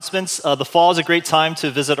The fall is a great time to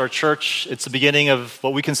visit our church. It's the beginning of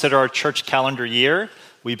what we consider our church calendar year.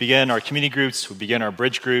 We begin our community groups, we begin our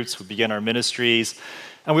bridge groups, we begin our ministries,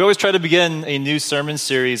 and we always try to begin a new sermon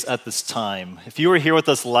series at this time. If you were here with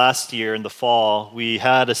us last year in the fall, we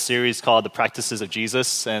had a series called The Practices of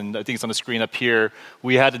Jesus, and I think it's on the screen up here.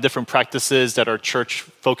 We had the different practices that our church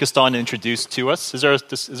focused on and introduced to us. Is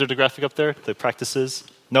there the graphic up there, the practices?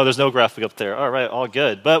 No, there's no graphic up there. All right, all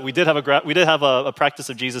good. But we did have a Practice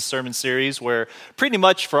of Jesus sermon series where pretty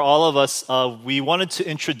much for all of us, we wanted to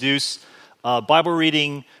introduce Bible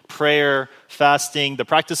reading, prayer, fasting, the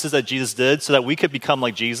practices that Jesus did so that we could become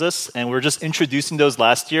like Jesus. And we're just introducing those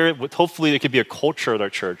last year. Hopefully there could be a culture at our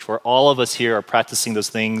church where all of us here are practicing those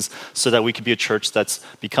things so that we could be a church that's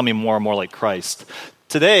becoming more and more like Christ.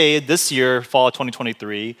 Today, this year, fall of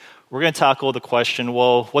 2023, we're going to tackle the question,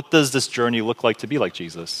 well, what does this journey look like to be like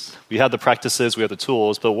Jesus? We have the practices, we have the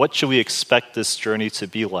tools, but what should we expect this journey to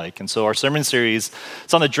be like? And so our sermon series,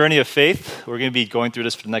 it's on the journey of faith. We're going to be going through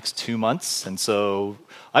this for the next 2 months. And so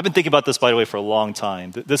I've been thinking about this, by the way, for a long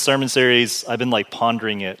time. This sermon series, I've been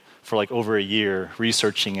pondering it for over a year,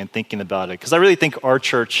 researching and thinking about it. Because I really think our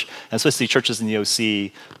church, and especially churches in the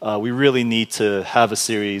OC, we really need to have a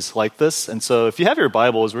series like this. And so if you have your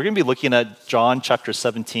Bibles, we're going to be looking at John chapter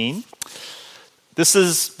 17.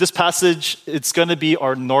 This passage, it's going to be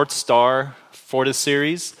our North Star for this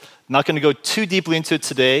series. I'm not going to go too deeply into it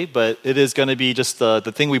today, but it is going to be just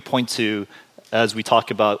the thing we point to as we talk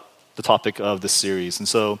about the topic of this series. And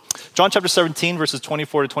so, John chapter 17, verses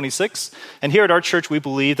 24 to 26. And here at our church, we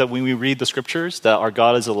believe that when we read the scriptures, that our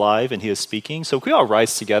God is alive and he is speaking. So, can we all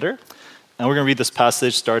rise together? And we're going to read this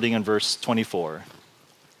passage starting in verse 24.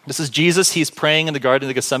 This is Jesus. He's praying in the Garden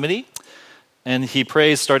of Gethsemane. And he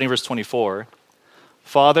prays starting verse 24.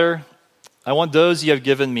 Father, I want those you have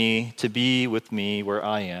given me to be with me where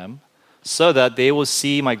I am, so that they will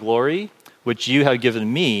see my glory, which you have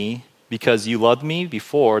given me, because you loved me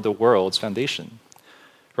before the world's foundation.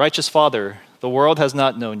 Righteous Father, the world has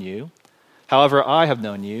not known you. However, I have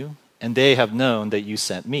known you, and they have known that you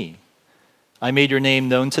sent me. I made your name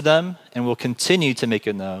known to them and will continue to make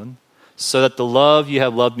it known, so that the love you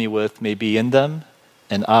have loved me with may be in them,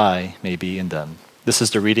 and I may be in them. This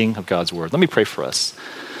is the reading of God's word. Let me pray for us.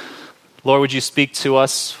 Lord, would you speak to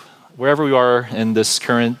us wherever we are in this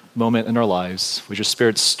current moment in our lives? Would your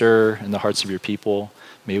spirit stir in the hearts of your people?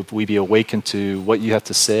 May we be awakened to what you have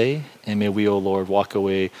to say, and may we, O Lord, walk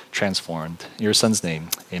away transformed. In your Son's name,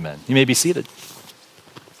 amen. You may be seated.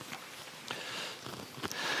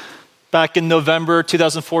 Back in November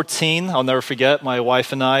 2014, I'll never forget, my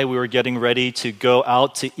wife and I, we were getting ready to go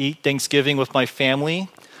out to eat Thanksgiving with my family,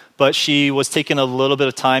 but she was taking a little bit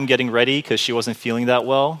of time getting ready because she wasn't feeling that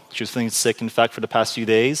well. She was feeling sick, in fact, for the past few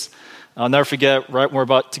days. I'll never forget, right when we're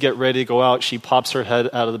about to get ready to go out, she pops her head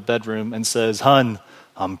out of the bedroom and says, "Hun,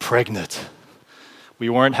 I'm pregnant." We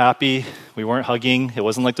weren't happy. We weren't hugging. It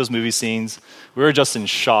wasn't like those movie scenes. We were just in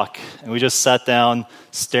shock. And we just sat down,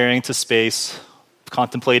 staring into space,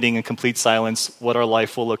 contemplating in complete silence what our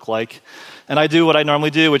life will look like. And I do what I normally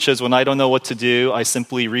do, which is when I don't know what to do, I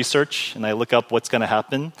simply research and I look up what's going to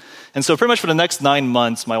happen. And so pretty much for the next 9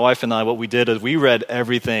 months, my wife and I, what we did is we read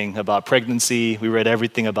everything about pregnancy. We read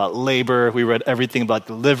everything about labor. We read everything about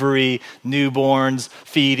delivery, newborns,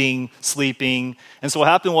 feeding, sleeping. And so what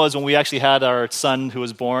happened was when we actually had our son who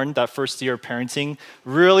was born, that first year of parenting,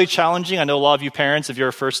 really challenging. I know a lot of you parents, if you're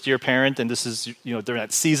a first-year parent and this is, during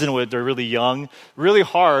that season where they're really young, really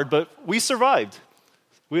hard, but we survived.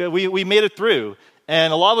 We made it through.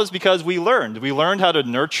 And a lot of it was because we learned. We learned how to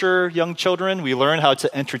nurture young children. We learned how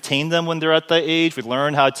to entertain them when they're at that age. We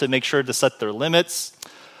learned how to make sure to set their limits.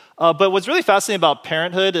 But what's really fascinating about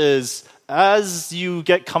parenthood is as you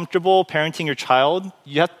get comfortable parenting your child,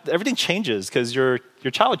 everything changes because your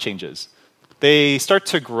child changes. They start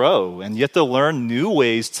to grow, and you have to learn new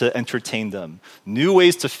ways to entertain them, new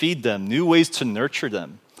ways to feed them, new ways to nurture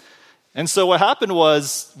them. And so what happened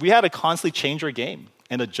was we had to constantly change our game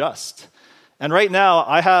and adjust. And right now,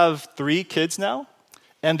 I have 3 kids now,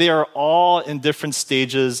 and they are all in different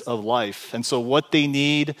stages of life. And so what they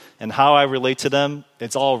need and how I relate to them,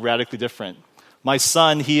 it's all radically different. My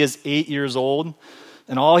son, he is 8 years old,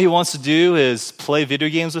 and all he wants to do is play video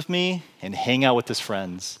games with me and hang out with his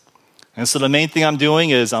friends. And so the main thing I'm doing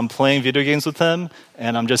is I'm playing video games with him,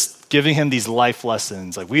 and I'm just giving him these life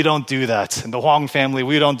lessons. We don't do that. In the Hwang family,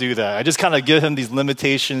 we don't do that. I just kind of give him these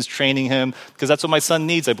limitations, training him, because that's what my son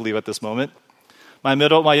needs, I believe, at this moment. My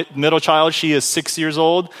middle child, she is 6 years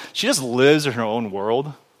old. She just lives in her own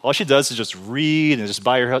world. All she does is just read and just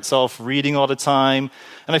by herself reading all the time.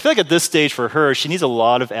 And I feel like at this stage for her, she needs a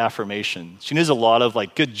lot of affirmation. She needs a lot of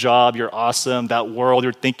like, good job, you're awesome, that world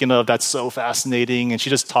you're thinking of, that's so fascinating. And she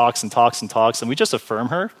just talks and talks and talks, and we just affirm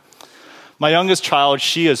her. My youngest child,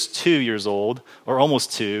 she is 2 years old, or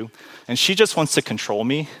almost 2, and she just wants to control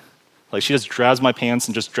me. Like she just grabs my pants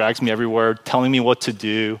and just drags me everywhere, telling me what to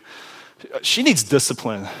do. She needs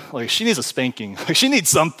discipline. Like she needs a spanking. Like she needs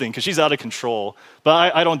something because she's out of control.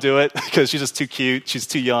 But I don't do it because she's just too cute. She's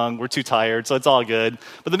too young. We're too tired. So it's all good.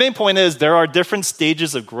 But the main point is there are different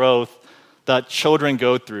stages of growth that children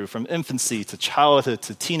go through from infancy to childhood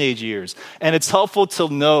to teenage years. And it's helpful to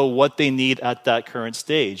know what they need at that current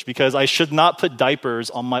stage because I should not put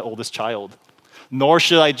diapers on my oldest child. Nor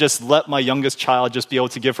should I just let my youngest child just be able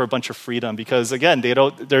to give her a bunch of freedom because again,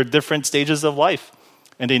 they're different stages of life.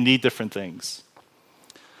 And they need different things.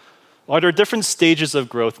 Are there different stages of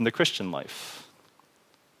growth in the Christian life?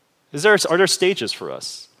 Are there stages for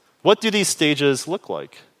us? What do these stages look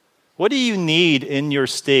like? What do you need in your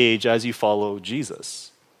stage as you follow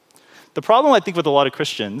Jesus? The problem, I think, with a lot of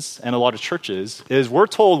Christians and a lot of churches is we're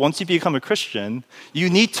told once you become a Christian, you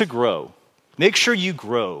need to grow. Make sure you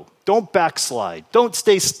grow. Don't backslide. Don't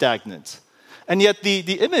stay stagnant. And yet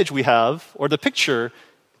the image we have, or the picture,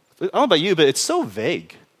 I don't know about you, but it's so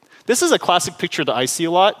vague. This is a classic picture that I see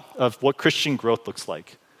a lot of what Christian growth looks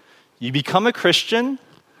like. You become a Christian,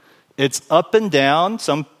 it's up and down.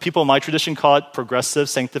 Some people in my tradition call it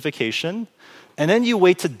progressive sanctification. And then you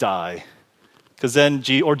wait to die, because then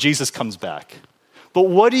Jesus comes back. But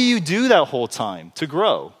what do you do that whole time to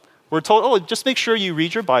grow? We're told, just make sure you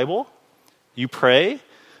read your Bible, you pray,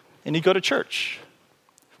 and you go to church.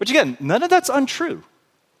 Which again, none of that's untrue.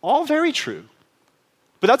 All very true.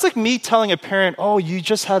 But that's like me telling a parent, you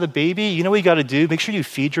just had a baby. You know what you got to do? Make sure you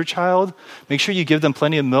feed your child. Make sure you give them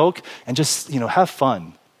plenty of milk and just, have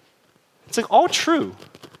fun. It's like all true.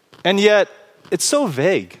 And yet, it's so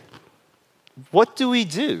vague. What do we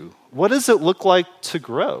do? What does it look like to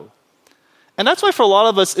grow? And that's why for a lot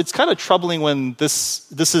of us, it's kind of troubling when this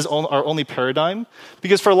is our only paradigm.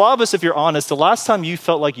 Because for a lot of us, if you're honest, the last time you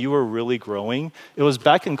felt like you were really growing, it was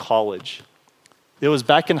back in college. It was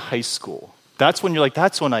back in high school. That's when you're like,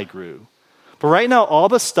 that's when I grew. But right now, all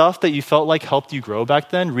the stuff that you felt like helped you grow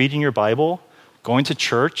back then, reading your Bible, going to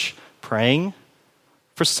church, praying,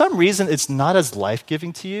 for some reason, it's not as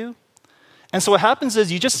life-giving to you. And so what happens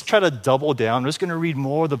is you just try to double down. I'm just going to read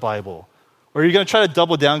more of the Bible. Or you're going to try to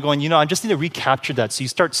double down going, I just need to recapture that. So you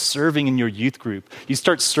start serving in your youth group. You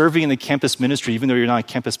start serving in the campus ministry, even though you're not in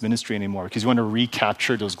campus ministry anymore, because you want to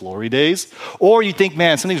recapture those glory days. Or you think,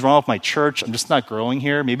 man, something's wrong with my church. I'm just not growing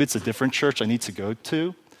here. Maybe it's a different church I need to go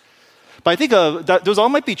to. But I think that those all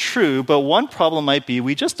might be true, but one problem might be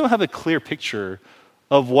we just don't have a clear picture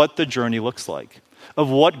of what the journey looks like, of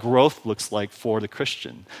what growth looks like for the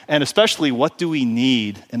Christian, and especially what do we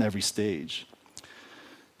need in every stage.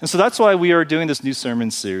 And so that's why we are doing this new sermon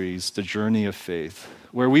series, The Journey of Faith,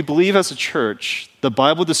 where we believe as a church, the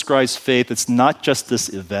Bible describes faith. It's not just this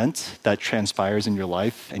event that transpires in your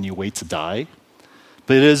life and you wait to die,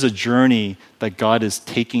 but it is a journey that God is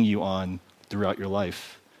taking you on throughout your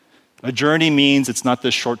life. A journey means it's not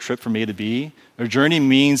this short trip from A to B. A journey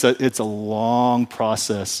means that it's a long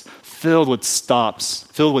process filled with stops,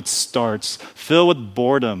 filled with starts, filled with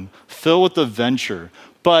boredom, filled with adventure,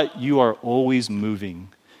 but you are always moving.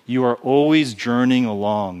 You are always journeying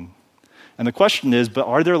along. And the question is, but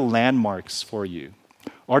are there landmarks for you?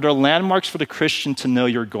 Are there landmarks for the Christian to know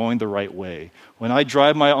you're going the right way? When I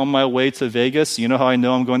drive on my way to Vegas, you know how I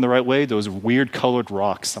know I'm going the right way? Those weird colored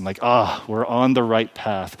rocks. I'm like, we're on the right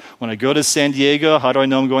path. When I go to San Diego, how do I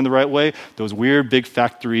know I'm going the right way? Those weird big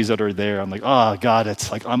factories that are there. I'm like, God,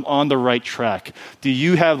 it's like I'm on the right track. Do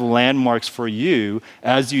you have landmarks for you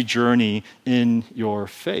as you journey in your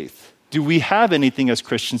faith? Do we have anything as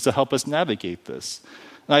Christians to help us navigate this?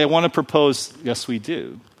 And I want to propose, yes, we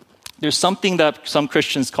do. There's something that some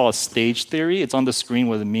Christians call stage theory. It's on the screen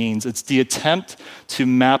what it means. It's the attempt to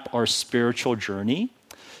map our spiritual journey.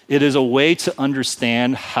 It is a way to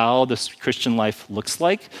understand how the Christian life looks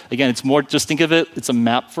like. Again, it's more, just think of it, it's a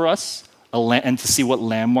map for us, and to see what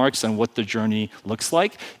landmarks and what the journey looks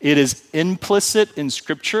like. It is implicit in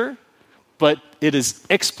Scripture, but it is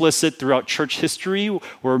explicit throughout church history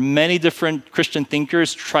where many different Christian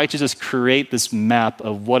thinkers try to just create this map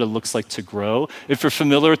of what it looks like to grow. If you're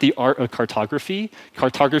familiar with the art of cartography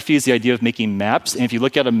is the idea of making maps. And if you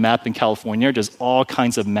look at a map in California, there's all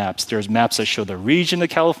kinds of maps. There's maps that show the region of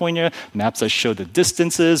California, maps that show the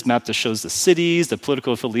distances, maps that shows the cities, the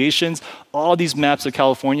political affiliations, all these maps of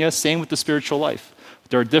California. Same with the spiritual life.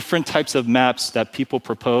 There are different types of maps that people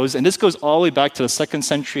propose, and this goes all the way back to the 2nd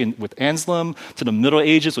century with Anselm, to the Middle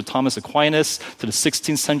Ages with Thomas Aquinas, to the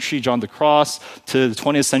 16th century John the Cross, to the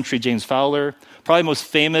 20th century James Fowler. Probably the most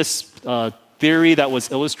famous theory that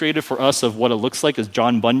was illustrated for us of what it looks like is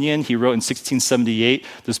John Bunyan. He wrote in 1678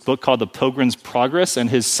 this book called The Pilgrim's Progress, and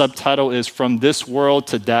his subtitle is From This World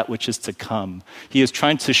to That Which Is to Come. He is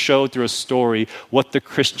trying to show through a story what the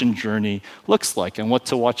Christian journey looks like and what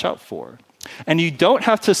to watch out for. And you don't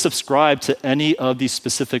have to subscribe to any of these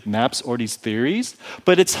specific maps or these theories,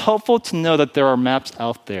 but it's helpful to know that there are maps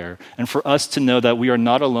out there and for us to know that we are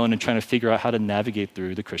not alone in trying to figure out how to navigate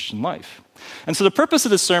through the Christian life. And so the purpose of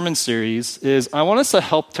this sermon series is I want us to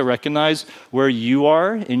help to recognize where you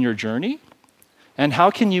are in your journey and how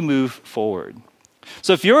can you move forward.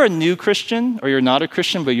 So if you're a new Christian or you're not a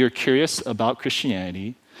Christian but you're curious about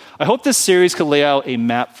Christianity, I hope this series could lay out a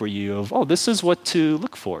map for you of, this is what to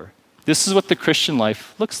look for. This is what the Christian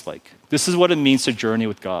life looks like. This is what it means to journey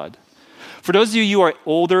with God. For those of you who are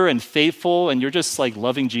older and faithful and you're just like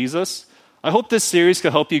loving Jesus, I hope this series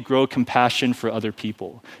could help you grow compassion for other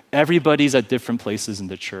people. Everybody's at different places in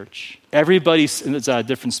the church. Everybody's at a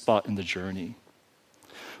different spot in the journey.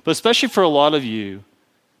 But especially for a lot of you,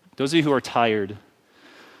 those of you who are tired,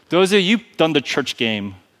 those of you, you've done the church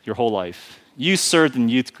game your whole life. You served in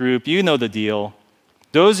youth group, you know the deal.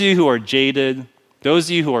 Those of you who are jaded, those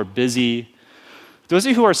of you who are busy, those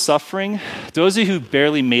of you who are suffering, those of you who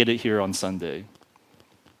barely made it here on Sunday.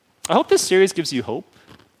 I hope this series gives you hope.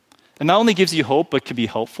 And not only gives you hope, but could be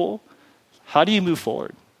helpful. How do you move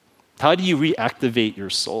forward? How do you reactivate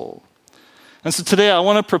your soul? And so today I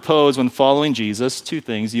want to propose, when following Jesus, 2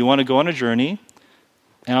 things. You want to go on a journey,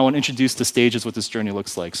 and I want to introduce the stages what this journey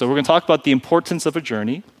looks like. So we're going to talk about the importance of a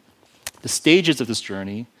journey, the stages of this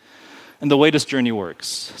journey, and the way this journey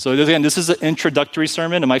works. So again, this is an introductory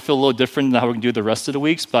sermon. It might feel a little different than how we're going to do the rest of the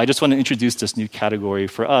weeks, but I just want to introduce this new category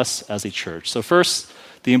for us as a church. So first,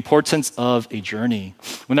 the importance of a journey.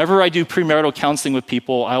 Whenever I do premarital counseling with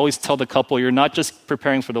people, I always tell the couple, you're not just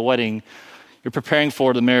preparing for the wedding, you're preparing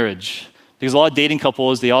for the marriage. Because a lot of dating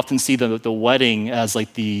couples, they often see the wedding as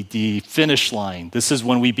like the finish line. This is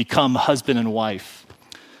when we become husband and wife.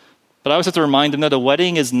 But I always have to remind them that the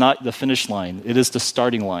wedding is not the finish line, it is the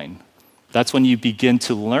starting line. That's when you begin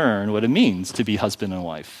to learn what it means to be husband and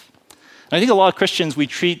wife. And I think a lot of Christians, we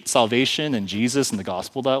treat salvation and Jesus and the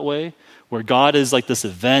gospel that way, where God is like this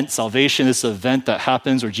event, salvation is an event that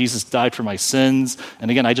happens where Jesus died for my sins, and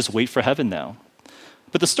again, I just wait for heaven now.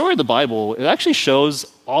 But the story of the Bible, it actually shows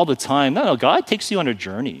all the time, no, God takes you on a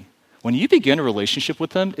journey. When you begin a relationship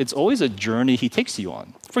with him, it's always a journey he takes you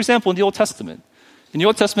on. For example, in the Old Testament. In the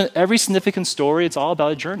Old Testament, every significant story, it's all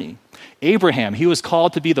about a journey. Abraham, he was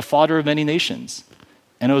called to be the father of many nations,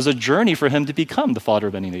 and it was a journey for him to become the father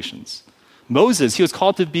of many nations. Moses, he was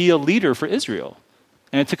called to be a leader for Israel.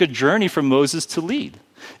 And it took a journey for Moses to lead.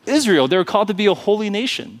 Israel, they were called to be a holy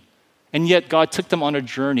nation. And yet God took them on a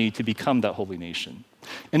journey to become that holy nation.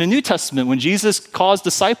 In the New Testament, when Jesus calls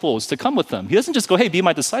disciples to come with him, he doesn't just go, hey, be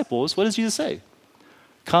my disciples. What does Jesus say?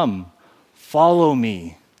 Come, follow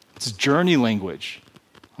me. It's journey language.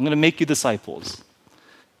 I'm going to make you disciples.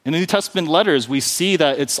 In the New Testament letters, we see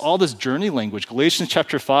that it's all this journey language. Galatians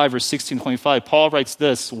chapter 5, verse 16-25, Paul writes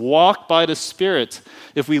this, walk by the Spirit.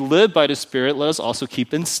 If we live by the Spirit, let us also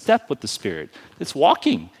keep in step with the Spirit. It's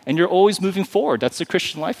walking, and you're always moving forward. That's the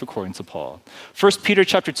Christian life, according to Paul. 1 Peter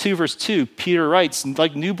chapter 2, verse 2, Peter writes,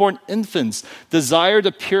 like newborn infants, desire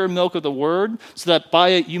the pure milk of the word, so that by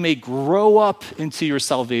it you may grow up into your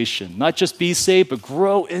salvation. Not just be saved, but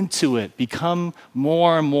grow into it. Become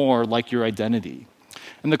more and more like your identity.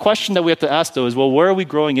 And the question that we have to ask, though, is, well, where are we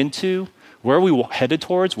growing into? Where are we headed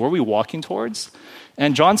towards? Where are we walking towards?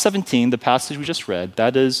 And John 17, the passage we just read,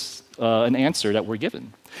 that is an answer that we're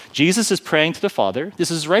given. Jesus is praying to the Father.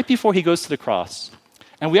 This is right before he goes to the cross.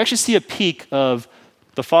 And we actually see a peek of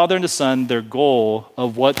the Father and the Son, their goal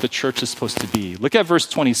of what the church is supposed to be. Look at verse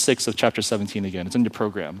 26 of chapter 17 again. It's in the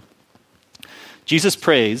program. Jesus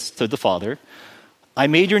prays to the Father, I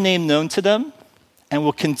made your name known to them and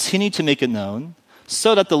will continue to make it known,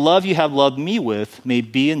 so that the love you have loved me with may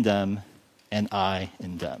be in them and I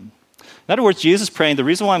in them. In other words, Jesus is praying, the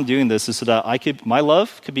reason why I'm doing this is so that my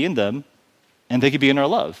love could be in them and they could be in our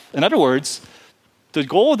love. In other words, the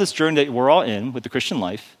goal of this journey that we're all in with the Christian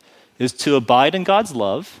life is to abide in God's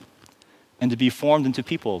love and to be formed into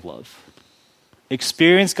people of love.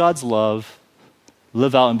 Experience God's love,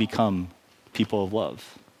 live out and become people of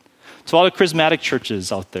love. To all the charismatic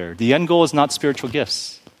churches out there, the end goal is not spiritual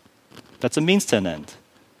gifts. That's a means to an end.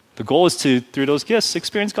 The goal is to, through those gifts,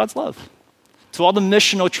 experience God's love. To To all the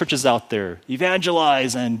missional churches out there,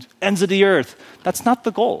 evangelize and ends of the earth. That's not the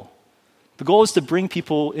goal. The goal is to bring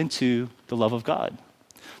people into the love of God.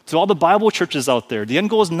 To all the Bible churches out there, the end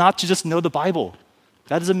goal is not to just know the Bible.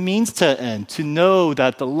 That is a means to end, to know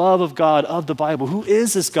that the love of God of the Bible, who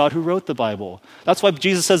is this God who wrote the Bible? That's why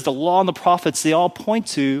Jesus says the law and the prophets, they all point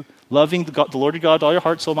to loving the Lord your God with all your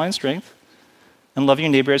heart, soul, mind, strength, and loving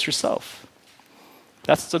your neighbor as yourself.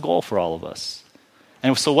 That's the goal for all of us.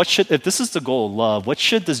 And so if this is the goal of love, what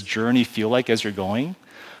should this journey feel like as you're going?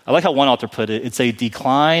 I like how one author put it. It's a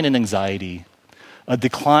decline in anxiety, a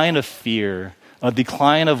decline of fear, a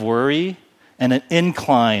decline of worry, and an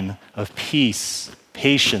incline of peace,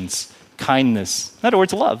 patience, kindness. In other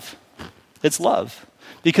words, love. It's love.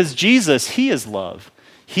 Because Jesus, he is love.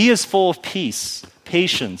 He is full of peace,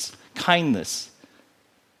 patience, kindness.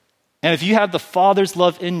 And if you have the Father's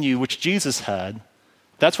love in you, which Jesus had,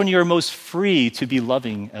 that's when you're most free to be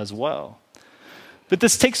loving as well. But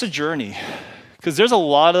this takes a journey, because there's a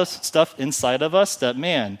lot of stuff inside of us that,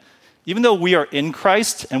 man, even though we are in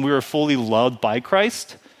Christ and we are fully loved by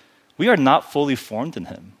Christ, we are not fully formed in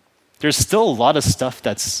him. There's still a lot of stuff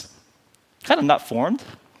that's kind of not formed.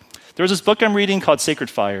 There's this book I'm reading called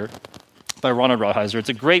Sacred Fire by Ronald Rawheiser. It's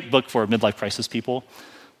a great book for midlife crisis people.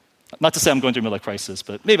 Not to say I'm going through a midlife crisis,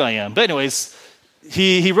 but maybe I am. But anyways,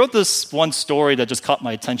 he wrote this one story that just caught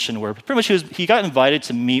my attention where pretty much he got invited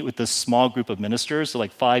to meet with this small group of ministers, so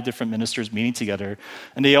like 5 different ministers meeting together,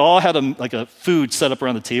 and they all had a food set up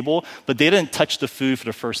around the table, but they didn't touch the food for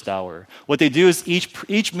the first hour. What they do is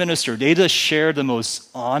each minister, they just share the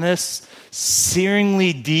most honest,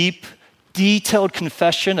 searingly deep, detailed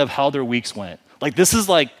confession of how their weeks went. Like this is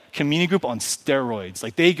like community group on steroids.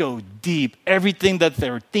 Like they go deep. Everything that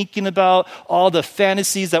they were thinking about, all the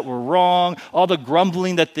fantasies that were wrong, all the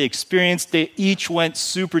grumbling that they experienced, they each went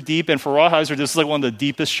super deep. And for Rawheiser, this is like one of the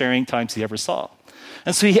deepest sharing times he ever saw.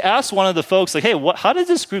 And so he asked one of the folks, like, hey, how did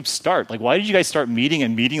this group start? Like, why did you guys start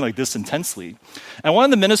meeting like this intensely? And one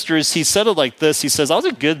of the ministers, he said it like this. He says, I was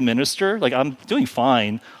a good minister. Like, I'm doing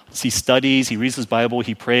fine. He studies, he reads his Bible,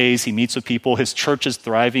 he prays, he meets with people. His church is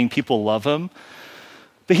thriving. People love him.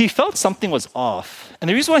 But he felt something was off. And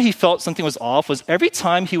the reason why he felt something was off was every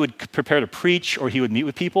time he would prepare to preach or he would meet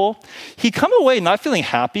with people, he'd come away not feeling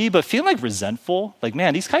happy, but feeling like resentful. Like,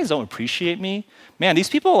 man, these guys don't appreciate me. Man, these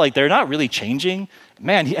people, like, they're not really changing.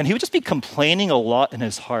 Man, and he would just be complaining a lot in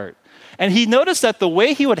his heart. And he noticed that the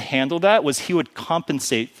way he would handle that was he would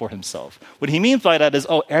compensate for himself. What he means by that is,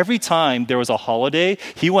 every time there was a holiday,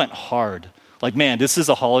 he went hard. Like, man, this is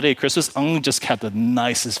a holiday, Christmas, I'm going to just have the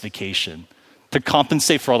nicest vacation to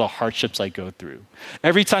compensate for all the hardships I go through.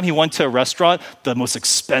 Every time he went to a restaurant, the most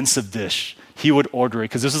expensive dish, he would order it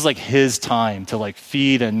because this is like his time to like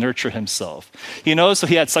feed and nurture himself. So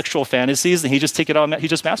he had sexual fantasies and he just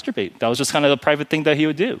masturbate. That was just kind of the private thing that he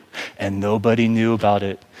would do. And nobody knew about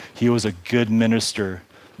it. He was a good minister.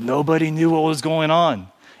 Nobody knew what was going on.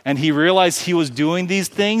 And he realized he was doing these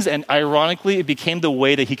things, and ironically, it became the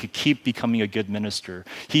way that he could keep becoming a good minister.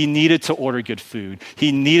 He needed to order good food.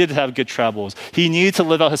 He needed to have good travels. He needed to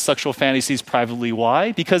live out his sexual fantasies privately.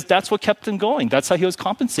 Why? Because that's what kept him going. That's how he was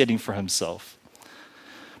compensating for himself.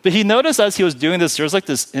 But he noticed as he was doing this, there was like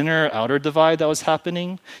this inner-outer divide that was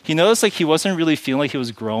happening. He noticed like he wasn't really feeling like he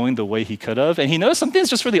was growing the way he could have. And he noticed something's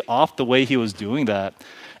just really off the way he was doing that.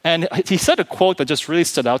 And he said a quote that just really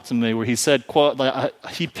stood out to me where he said, quote,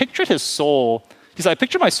 he pictured his soul. He said, I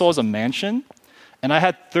picture my soul as a mansion, and I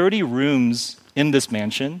had 30 rooms in this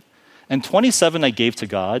mansion, and 27 I gave to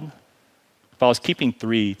God, but I was keeping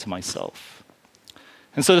 3 to myself.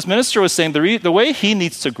 And so this minister was saying the way he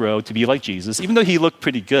needs to grow to be like Jesus, even though he looked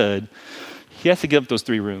pretty good, he has to give up those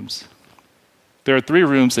 3 rooms. There are 3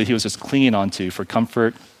 rooms that he was just clinging onto for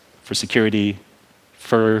comfort, for security,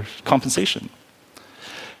 for compensation.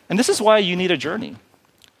 And this is why you need a journey.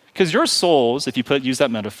 Because your souls, if you use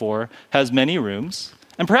that metaphor, has many rooms.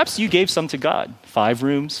 And perhaps you gave some to God. 5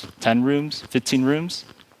 rooms, 10 rooms, 15 rooms.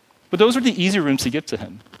 But those are the easy rooms to give to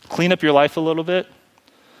him. Clean up your life a little bit.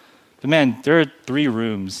 But man, there are 3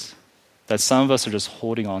 rooms that some of us are just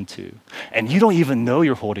holding on to. And you don't even know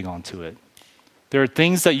you're holding on to it. There are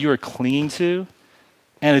things that you are clinging to.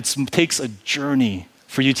 And it takes a journey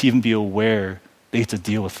for you to even be aware that you have to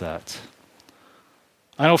deal with that.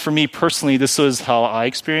 I know for me personally, this was how I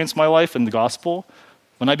experienced my life in the gospel.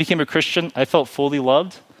 When I became a Christian, I felt fully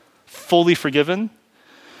loved, fully forgiven.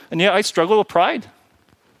 And yet I struggle with pride.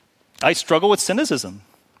 I struggle with cynicism.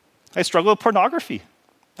 I struggle with pornography.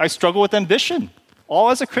 I struggle with ambition,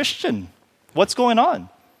 all as a Christian. What's going on?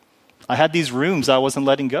 I had these rooms I wasn't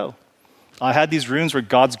letting go. I had these rooms where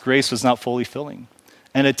God's grace was not fully filling.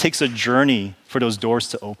 And it takes a journey for those doors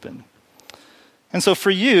to open. And so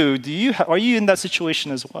for you, are you in that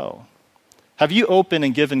situation as well? Have you opened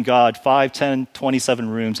and given God 5, 10, 27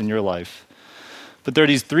 rooms in your life? But there are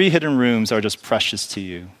these 3 hidden rooms that are just precious to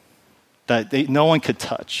you that no one could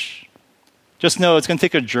touch. Just know it's going to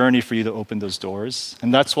take a journey for you to open those doors.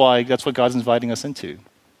 And that's what God's inviting us into,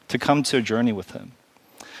 to come to a journey with him.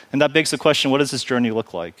 And that begs the question, what does this journey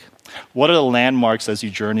look like? What are the landmarks as you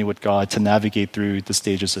journey with God to navigate through the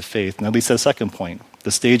stages of faith? And at least the second point,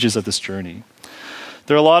 the stages of this journey.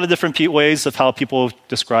 There are a lot of different ways of how people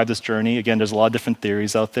describe this journey. Again, there's a lot of different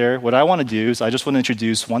theories out there. What I want to do is I just want to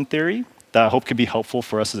introduce one theory that I hope could be helpful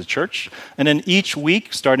for us as a church. And then each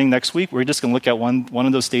week, starting next week, we're just going to look at one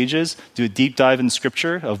of those stages, do a deep dive in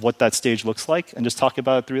Scripture of what that stage looks like, and just talk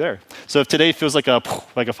about it through there. So if today feels like a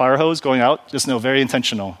fire hose going out, just know, very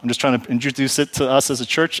intentional. I'm just trying to introduce it to us as a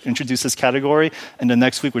church, introduce this category, and then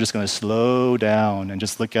next week we're just going to slow down and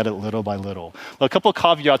just look at it little by little. But a couple of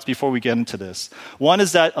caveats before we get into this. One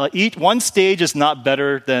is that one stage is not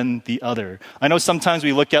better than the other. I know sometimes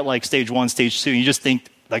we look at like stage 1, stage 2, and you just think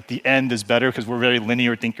like the end is better because we're very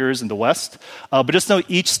linear thinkers in the West. But just know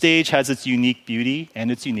each stage has its unique beauty and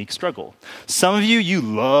its unique struggle. Some of you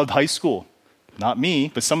loved high school. Not me,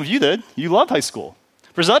 but some of you did. You loved high school.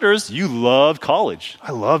 For others, you loved college.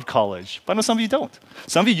 I loved college. But I know some of you don't.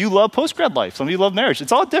 Some of you love post-grad life. Some of you love marriage.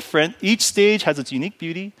 It's all different. Each stage has its unique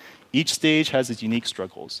beauty. Each stage has its unique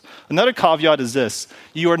struggles. Another caveat is this.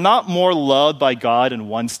 You are not more loved by God in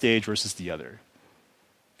one stage versus the other.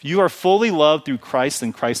 You are fully loved through Christ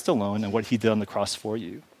and Christ alone and what he did on the cross for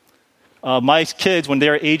you. My kids, when they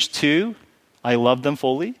are age 2, I love them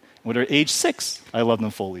fully. When they're age 6, I love them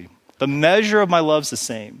fully. The measure of my love is the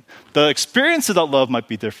same. The experience of that love might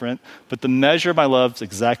be different, but the measure of my love is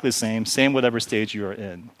exactly the same whatever stage you are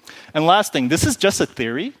in. And last thing, this is just a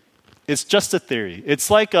theory. It's just a theory. It's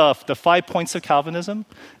like the 5 points of Calvinism.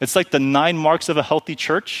 It's like the 9 marks of a healthy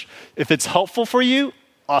church. If it's helpful for you,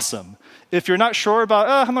 awesome. If you're not sure about,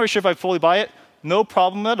 I'm not really sure if I fully buy it, no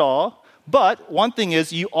problem at all. But one thing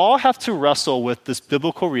is, you all have to wrestle with this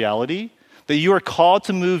biblical reality that you are called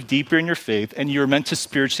to move deeper in your faith and you're meant to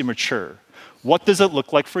spiritually mature. What does it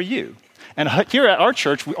look like for you? And here at our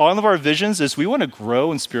church, one of our visions is we want to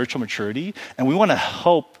grow in spiritual maturity and we want to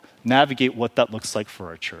help navigate what that looks like for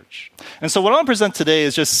our church. And so what I want to present today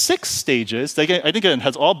is just 6 stages. I think it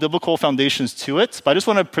has all biblical foundations to it, but I just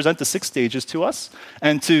want to present the 6 stages to us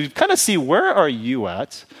and to kind of see where are you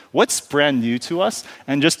at, what's brand new to us,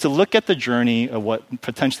 and just to look at the journey of what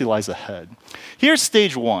potentially lies ahead. Here's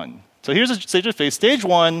stage 1. So here's a stage of faith. Stage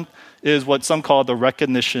 1 is what some call the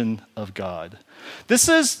recognition of God. This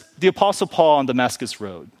is the Apostle Paul on Damascus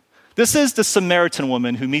Road. This is the Samaritan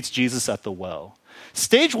woman who meets Jesus at the well.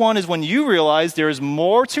 Stage 1 is when you realize there is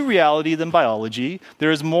more to reality than biology. There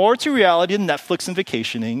is more to reality than Netflix and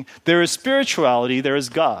vacationing. There is spirituality. There is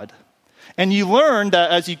God. And you learn that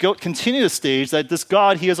as you continue the stage, that this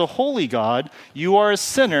God, he is a holy God. You are a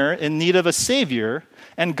sinner in need of a Savior.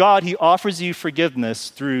 And God, he offers you forgiveness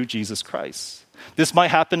through Jesus Christ. This might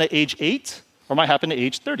happen at age 8 or might happen at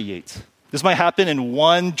age 38. This might happen in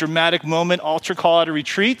one dramatic moment, altar call at a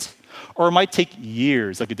retreat, or it might take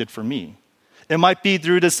years like it did for me. It might be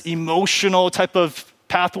through this emotional type of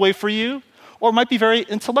pathway for you, or it might be very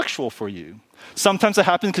intellectual for you. Sometimes it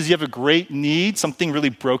happens because you have a great need, something really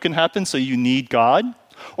broken happened, so you need God.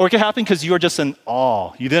 Or it can happen because you are just in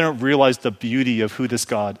awe. You didn't realize the beauty of who this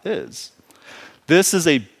God is. This is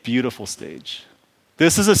a beautiful stage.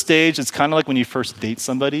 This is a stage that's kind of like when you first date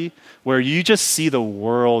somebody, where you just see the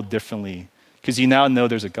world differently because you now know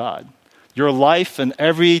there's a God. Your life and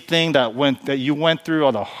everything that you went through,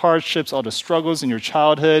 all the hardships, all the struggles in your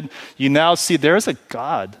childhood, you now see there's a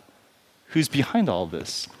God who's behind all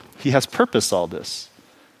this. He has purposed all this.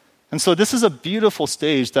 And so this is a beautiful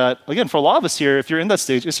stage that, again, for a lot of us here, if you're in that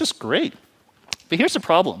stage, it's just great. But here's the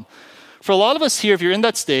problem. For a lot of us here, if you're in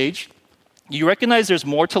that stage, you recognize there's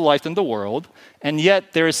more to life than the world, and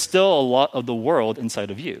yet there is still a lot of the world inside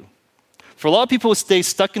of you. For a lot of people who stay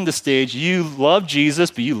stuck in the stage, you love Jesus,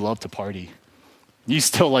 but you love to party. You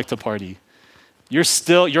still like to party.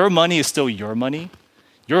 Your money is still your money.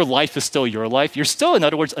 Your life is still your life. You're still, in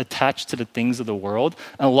other words, attached to the things of the world.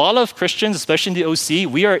 And a lot of Christians, especially in the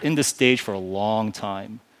OC, we are in this stage for a long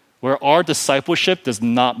time, where our discipleship does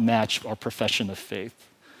not match our profession of faith.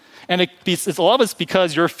 And it's a lot of it's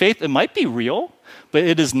because your faith, it might be real, but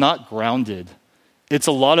it is not grounded. It's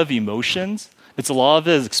a lot of emotions. It's a lot of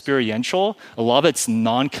it is experiential. A lot of it's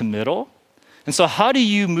non-committal. And so how do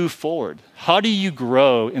you move forward? How do you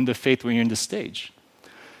grow in the faith when you're in this stage?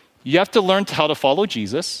 You have to learn how to follow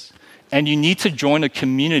Jesus, and you need to join a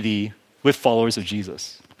community with followers of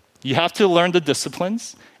Jesus. You have to learn the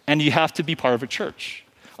disciplines, and you have to be part of a church.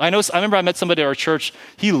 I remember I met somebody at our church,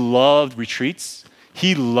 he loved retreats,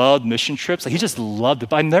 he loved mission trips, like he just loved it,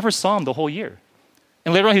 but I never saw him the whole year.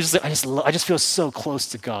 And later on, he was like, I just feel so close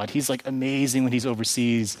to God. He's like amazing when he's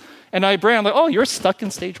overseas. And I'm like, oh, you're stuck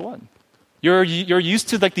in stage one. You're used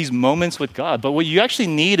to like these moments with God, but what you actually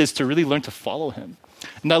need is to really learn to follow him.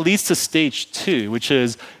 And that leads to stage two, which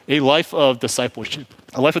is a life of discipleship,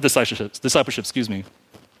 a life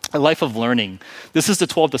of learning. This is the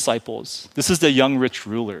 12 disciples. This is the young rich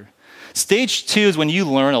ruler. Stage two is when you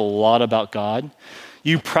learn a lot about God.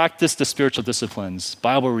 You practice the spiritual disciplines,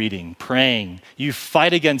 Bible reading, praying. You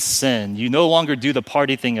fight against sin. You no longer do the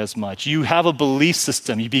party thing as much. You have a belief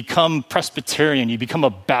system. You become Presbyterian. You become a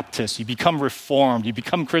Baptist. You become Reformed. You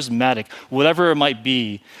become charismatic, whatever it might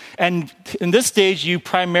be. And in this stage, you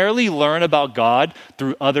primarily learn about God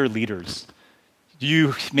through other leaders.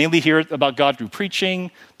 You mainly hear about God through preaching,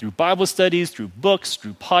 through Bible studies, through books,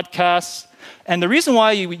 through podcasts. And the reason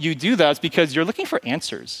why you do that is because you're looking for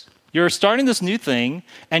answers. You're starting this new thing,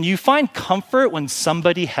 and you find comfort when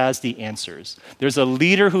somebody has the answers. There's a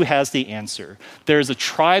leader who has the answer. There's a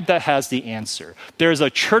tribe that has the answer. There's a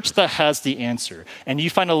church that has the answer. And you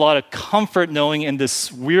find a lot of comfort knowing in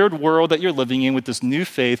this weird world that you're living in with this new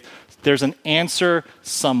faith, there's an answer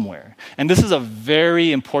somewhere. And this is a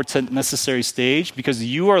very important, necessary stage because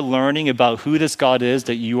you are learning about who this God is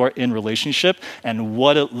that you are in relationship and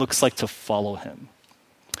what it looks like to follow him.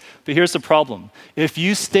 But here's the problem. If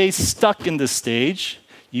you stay stuck in this stage,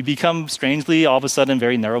 you become strangely, all of a sudden,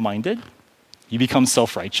 very narrow-minded. You become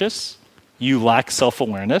self-righteous. You lack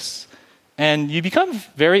self-awareness. And you become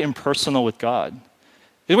very impersonal with God.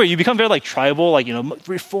 You become very like tribal, like,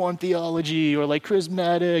 Reformed theology or like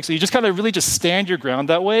charismatic. So you just kind of really just stand your ground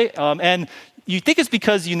that way. And you think it's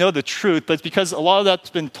because you know the truth, but it's because a lot of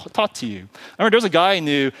that's been taught to you. I remember there was a guy I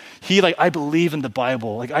knew, I believe in the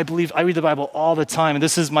Bible. Like, I read the Bible all the time, and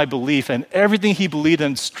this is my belief. And everything he believed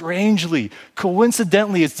in, strangely,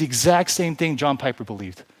 coincidentally, it's the exact same thing John Piper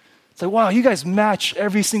believed. It's like, wow, you guys match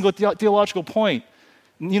every single theological point.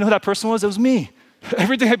 And you know who that person was? It was me.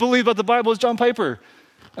 Everything I believe about the Bible is John Piper.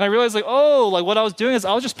 And I realized, what I was doing is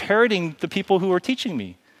I was just parroting the people who were teaching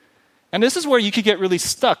me. And this is where you could get really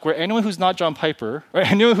stuck, where anyone who's not John Piper, or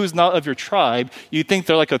anyone who's not of your tribe, you think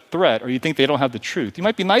they're like a threat, or you think they don't have the truth. You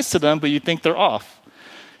might be nice to them, but you think they're off.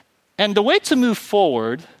 And the way to move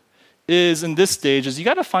forward is, in this stage, is you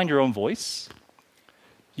got to find your own voice.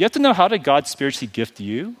 You have to know how did God spiritually gift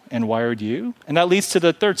you and wired you. And that leads to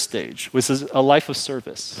the third stage, which is a life of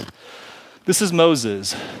service. This is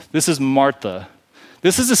Moses. This is Martha.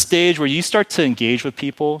 This is a stage where you start to engage with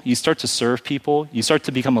people, you start to serve people, you start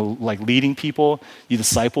to become leading people, you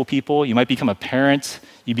disciple people, you might become a parent,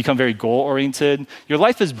 you become very goal-oriented. Your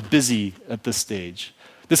life is busy at this stage.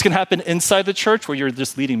 This can happen inside the church where you're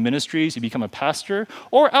just leading ministries, you become a pastor,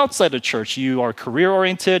 or outside the church, you are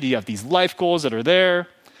career-oriented, you have these life goals that are there.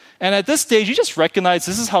 And at this stage, you just recognize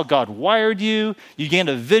this is how God wired you. You gain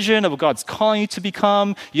a vision of what God's calling you to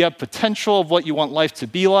become. You have potential of what you want life to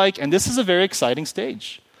be like. And this is a very exciting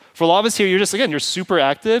stage. For a lot of us here, you're super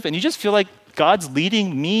active, and you just feel like God's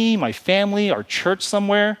leading me, my family, our church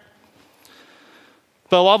somewhere.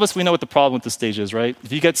 But a lot of us, we know what the problem with this stage is, right?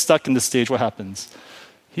 If you get stuck in this stage, what happens?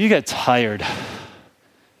 You get tired.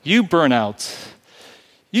 You burn out.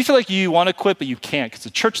 You feel like you want to quit, but you can't because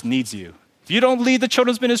the church needs you. If you don't lead the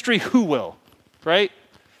children's ministry, who will, right?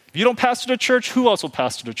 If you don't pastor the church, who else will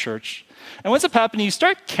pastor the church? And what's up happening, you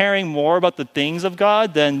start caring more about the things of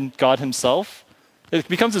God than God himself. It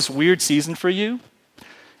becomes this weird season for you.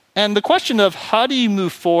 And the question of how do you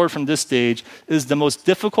move forward from this stage is the most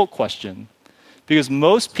difficult question because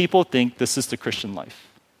most people think this is the Christian life.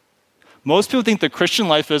 Most people think the Christian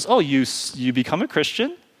life is, you become a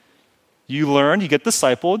Christian, you learn, you get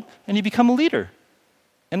discipled, and you become a leader.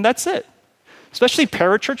 And that's it. Especially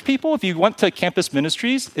parachurch people, if you went to campus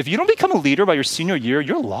ministries, if you don't become a leader by your senior year,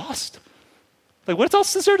 you're lost. Like, what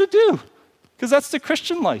else is there to do? Because that's the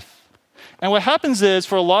Christian life. And what happens is,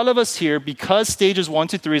 for a lot of us here, because stages 1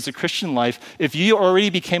 to 3 is the Christian life, if you already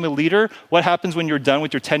became a leader, what happens when you're done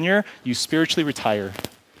with your tenure? You spiritually retire.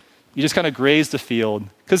 You just kind of graze the field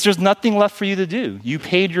because there's nothing left for you to do. You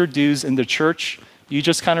paid your dues in the church. You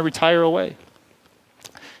just kind of retire away.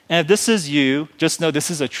 And if this is you, just know this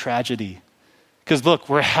is a tragedy. Because look,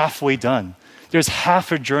 we're halfway done. There's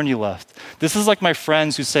half a journey left. This is like my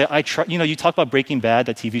friends who say, you talk about Breaking Bad,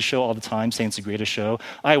 that TV show all the time, saying it's the greatest show.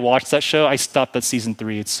 I watched that show. I stopped at season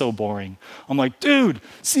 3. It's so boring. I'm like, dude,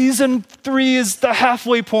 season 3 is the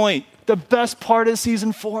halfway point. The best part is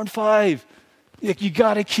season 4 and 5. You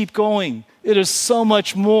got to keep going. It is so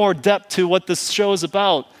much more depth to what this show is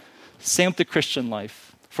about. Same with the Christian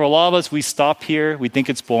life. For a lot of us, we stop here, we think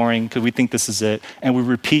it's boring because we think this is it, and we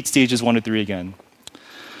repeat stages 1 to 3 again.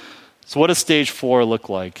 So what does stage 4 look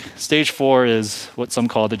like? Stage 4 is what some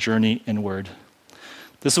call the journey inward.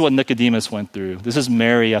 This is what Nicodemus went through. This is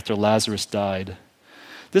Mary after Lazarus died.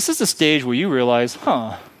 This is the stage where you realize,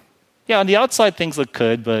 yeah, on the outside things look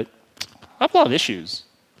good, but I have a lot of issues.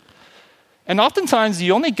 And oftentimes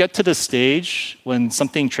you only get to this stage when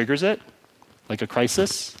something triggers it, like a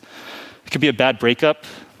crisis. It could be a bad breakup.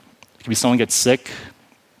 It could be someone gets sick.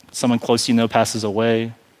 Someone close you know passes away.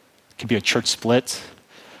 It could be a church split.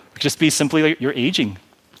 It could just be simply like you're aging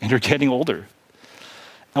and you're getting older.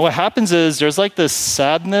 And what happens is there's like this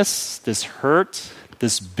sadness, this hurt,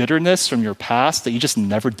 this bitterness from your past that you just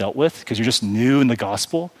never dealt with because you're just new in the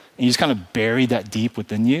gospel and you just kind of bury that deep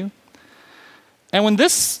within you. And when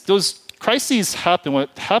those crises happen,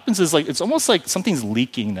 what happens is like it's almost like something's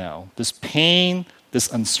leaking now. This pain, this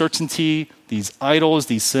uncertainty, these idols,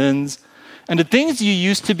 these sins. And the things you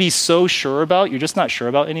used to be so sure about, you're just not sure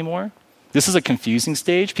about anymore. This is a confusing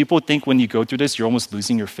stage. People think when you go through this, you're almost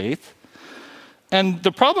losing your faith. And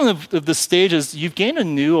the problem of this stage is you've gained a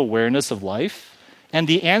new awareness of life, and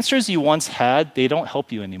the answers you once had, they don't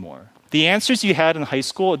help you anymore. The answers you had in high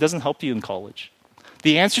school, it doesn't help you in college.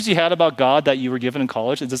 The answers you had about God that you were given in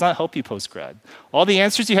college, it does not help you post-grad. All the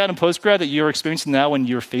answers you had in post-grad that you're experiencing now when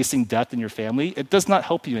you're facing death in your family, it does not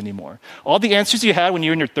help you anymore. All the answers you had when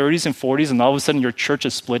you're in your 30s and 40s and all of a sudden your church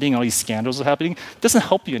is splitting and all these scandals are happening, it doesn't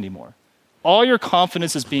help you anymore. All your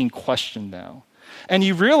confidence is being questioned now. And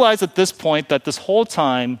you realize at this point that this whole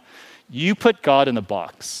time, you put God in a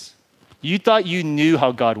box. You thought you knew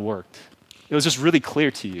how God worked. It was just really clear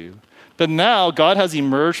to you. But now, God has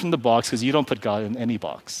emerged from the box because you don't put God in any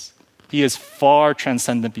box. He is far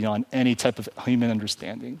transcendent beyond any type of human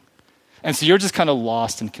understanding. And so you're just kind of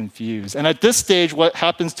lost and confused. And at this stage, what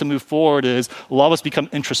happens to move forward is a lot of us become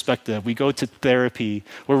introspective. We go to therapy.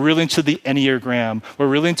 We're really into the Enneagram. We're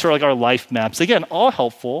really into our life maps. Again, all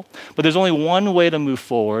helpful, but there's only one way to move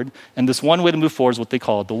forward. And this one way to move forward is what they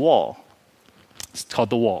call the wall. It's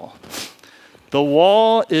called the wall. The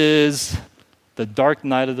wall is the dark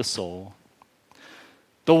night of the soul.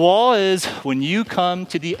 The wall is when you come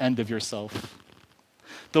to the end of yourself.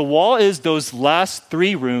 The wall is those last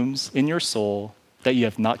 3 rooms in your soul that you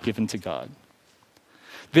have not given to God.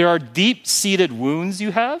 There are deep-seated wounds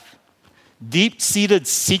you have, deep-seated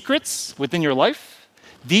secrets within your life,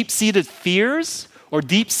 deep-seated fears, or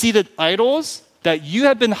deep-seated idols that you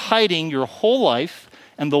have been hiding your whole life,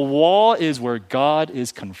 and the wall is where God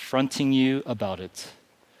is confronting you about it.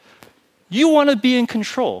 You want to be in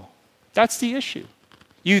control. That's the issue.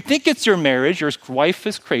 You think it's your marriage, your wife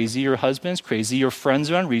is crazy, your husband is crazy, your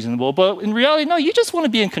friends are unreasonable, but in reality, no, you just want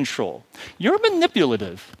to be in control. You're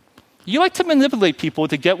manipulative. You like to manipulate people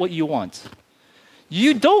to get what you want.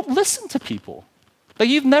 You don't listen to people. Like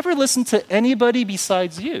you've never listened to anybody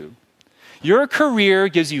besides you. Your career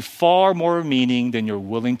gives you far more meaning than you're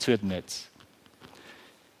willing to admit.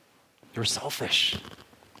 You're selfish.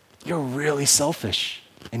 You're really selfish.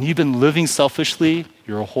 And you've been living selfishly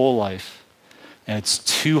your whole life. And it's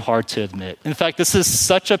too hard to admit. In fact, this is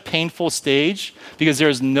such a painful stage because there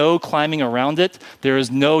is no climbing around it. There is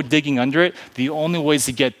no digging under it. The only way is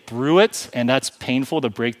to get through it, and that's painful to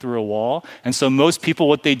break through a wall. And so most people,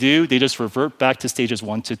 what they do, they just revert back to stages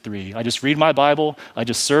 1 to 3. I just read my Bible. I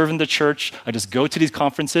just serve in the church. I just go to these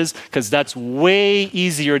conferences because that's way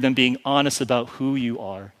easier than being honest about who you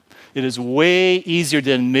are. It is way easier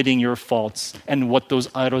than admitting your faults and what those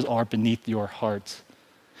idols are beneath your heart.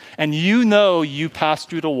 And you know you passed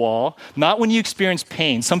through the wall, not when you experience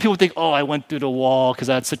pain. Some people think, I went through the wall because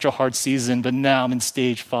I had such a hard season, but now I'm in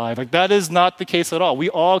stage 5. Like that is not the case at all. We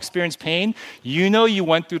all experience pain. You know you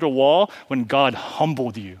went through the wall when God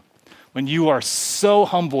humbled you. When you are so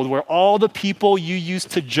humbled, where all the people you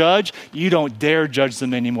used to judge, you don't dare judge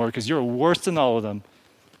them anymore because you're worse than all of them.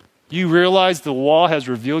 You realize the wall has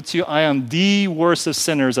revealed to you, I am the worst of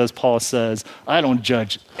sinners, as Paul says. I don't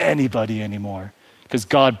judge anybody anymore. Because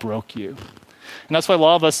God broke you. And that's why a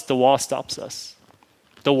lot of us, the wall stops us.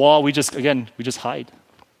 The wall, we just hide.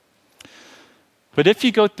 But if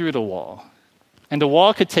you go through the wall, and the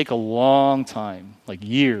wall could take a long time, like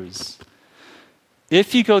years.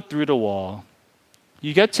 If you go through the wall,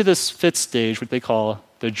 you get to this 5th stage, what they call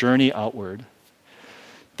the journey outward.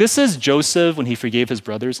 This is Joseph when he forgave his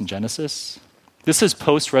brothers in Genesis. This is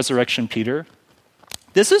post-resurrection Peter.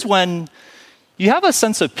 This is when you have a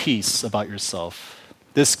sense of peace about yourself.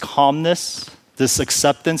 This calmness, this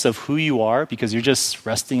acceptance of who you are because you're just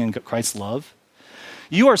resting in Christ's love.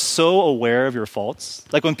 You are so aware of your faults.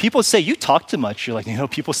 Like when people say, you talk too much, you're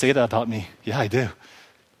like, people say that about me. Yeah, I do.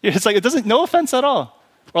 It's like, no offense at all.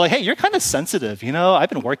 Or like, hey, you're kind of sensitive. I've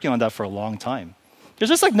been working on that for a long time. There's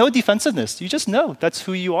just like no defensiveness. You just know that's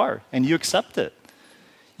who you are and you accept it.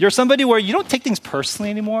 You're somebody where you don't take things personally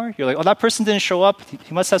anymore. You're like, oh, that person didn't show up.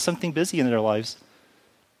 He must have something busy in their lives.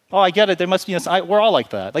 Oh, I get it. There must be, we're all like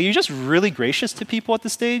that. Like, you're just really gracious to people at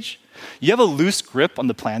this stage. You have a loose grip on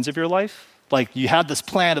the plans of your life. Like, you have this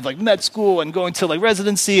plan of like med school and going to like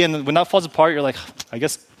residency, and when that falls apart, you're like, I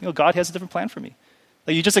guess, God has a different plan for me.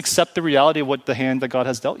 Like, you just accept the reality of what the hand that God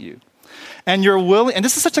has dealt you. And you're willing, and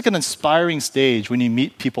this is such like an inspiring stage when you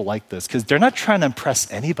meet people like this, because they're not trying to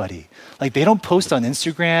impress anybody. Like, they don't post on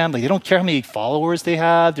Instagram, like they don't care how many followers they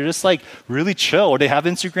have. They're just like really chill. Or they have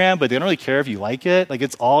Instagram, but they don't really care if you like it. Like,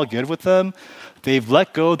 it's all good with them. They've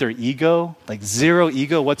let go of their ego, like zero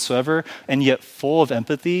ego whatsoever, and yet full of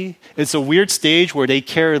empathy. It's a weird stage where they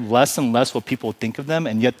care less and less what people think of them,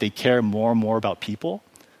 and yet they care more and more about people.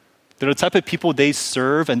 They're the type of people they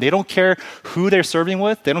serve, and they don't care who they're serving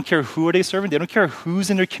with. They don't care who are they serving. They don't care who's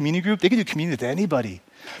in their community group. They can do community with anybody.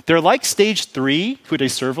 They're like stage 3, who they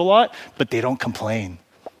serve a lot, but they don't complain.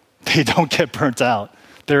 They don't get burnt out.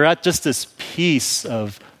 They're at just this piece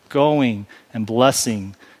of going and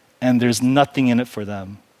blessing, and there's nothing in it for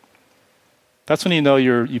them. That's when you know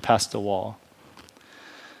you passed the wall.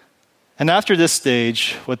 And after this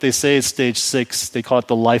stage, what they say is stage 6, they call it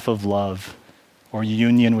the life of love, or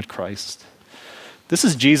union with Christ. This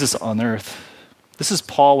is Jesus on earth. This is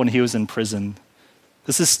Paul when he was in prison.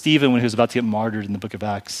 This is Stephen when he was about to get martyred in the book of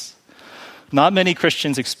Acts. Not many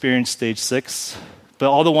Christians experience stage 6,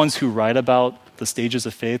 but all the ones who write about the stages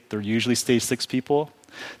of faith, they're usually stage 6 people.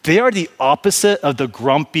 They are the opposite of the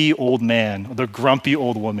grumpy old man or the grumpy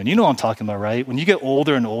old woman. You know what I'm talking about, right? When you get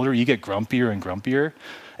older and older, you get grumpier and grumpier.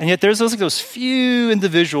 And yet there's those few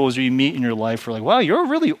individuals you meet in your life who are like, wow, you're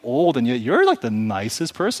really old, and yet you're like the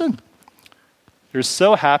nicest person. They're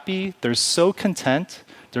so happy. They're so content.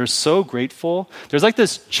 They're so grateful. There's like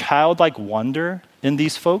this childlike wonder in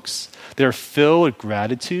these folks. They're filled with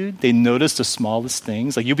gratitude. They notice the smallest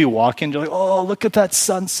things. Like, you'll be walking, you're like, oh, look at that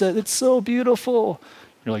sunset. It's so beautiful.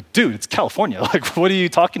 You're like, dude, it's California. Like, what are you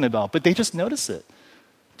talking about? But they just notice it.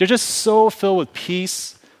 They're just so filled with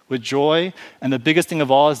peace, with joy, and the biggest thing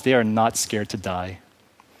of all is they are not scared to die.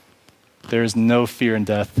 There is no fear in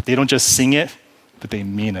death. They don't just sing it, but they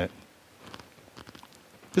mean it.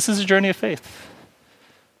 This is a journey of faith.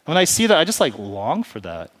 When I see that, I just like long for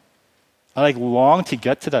that. I like long to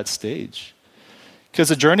get to that stage. Because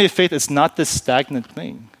the journey of faith is not this stagnant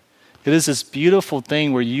thing. It is this beautiful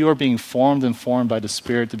thing where you are being formed and formed by the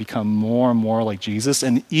Spirit to become more and more like Jesus,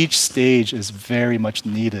 and each stage is very much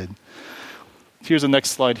needed. Here's the next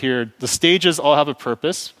slide here. The stages all have a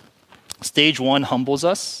purpose. Stage 1 humbles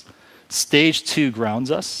us. Stage 2 grounds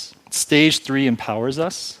us. Stage 3 empowers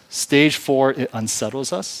us. Stage 4, it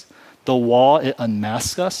unsettles us. The wall, it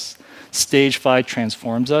unmasks us. Stage 5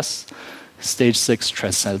 transforms us. Stage 6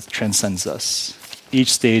 transcends us.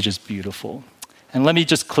 Each stage is beautiful. And let me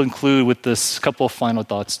just conclude with this couple of final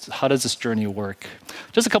thoughts. How does this journey work?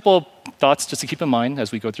 Just a couple of thoughts just to keep in mind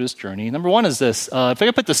as we go through this journey. Number 1 is this. If I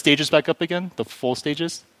could put the stages back up again, the full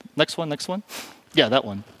stages. Next one. Yeah, that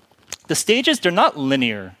one. The stages, they're not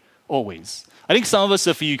linear always. I think some of us,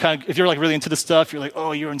 if you're like really into this stuff, you're like,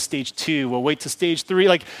 oh, you're in stage 2. Well, wait to stage 3.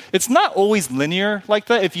 Like, it's not always linear like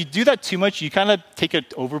that. If you do that too much, you kind of take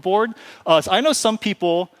it overboard. So I know some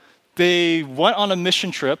people, they went on a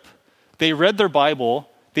mission trip. They read their Bible,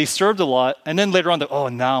 they served a lot, and then later on, they're, oh,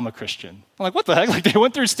 now I'm a Christian. I'm like, what the heck? Like, they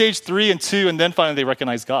went through stage 3 and 2, and then finally they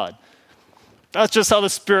recognized God. That's just how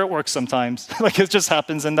the Spirit works sometimes. Like, it just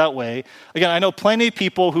happens in that way. Again, I know plenty of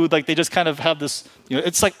people who, like, they just kind of have this,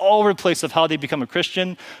 it's like all over the place of how they become a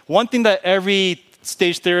Christian. One thing that every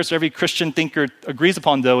stage theorist, every Christian thinker agrees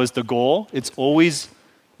upon, though, is the goal. It's always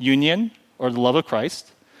union or the love of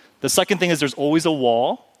Christ. The second thing is there's always a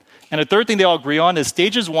wall. And the third thing they all agree on is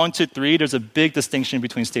stages 1 to 3, there's a big distinction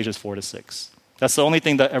between stages 4 to 6. That's the only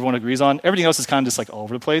thing that everyone agrees on. Everything else is kind of just like all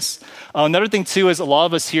over the place. Another thing too is a lot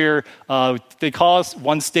of us here, they call us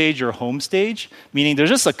one stage or home stage, meaning there's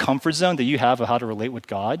just a comfort zone that you have of how to relate with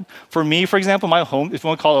God. For me, for example, my home, if you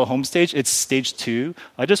want to call it a home stage, it's stage 2.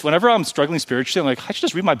 Whenever I'm struggling spiritually, I'm like, I should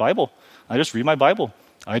just read my Bible. I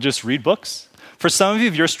just read books. For some of you,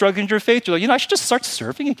 if you're struggling in your faith, you're like, I should just start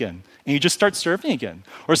serving again. And you just start serving again.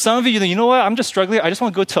 Or some of you, you know what, I'm just struggling. I just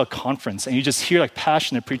want to go to a conference. And you just hear like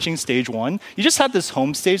passionate preaching, stage 1. You just have this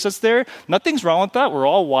home stage that's there. Nothing's wrong with that. We're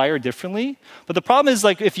all wired differently. But the problem is,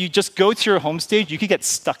 like, if you just go to your home stage, you could get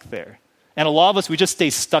stuck there. And a lot of us, we just stay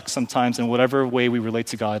stuck sometimes in whatever way we relate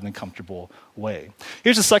to God in a comfortable way.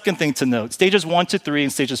 Here's the second thing to note. Stages 1 to 3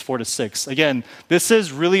 and stages 4 to 6. Again, this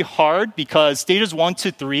is really hard because stages 1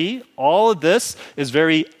 to 3, all of this is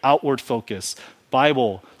very outward focused.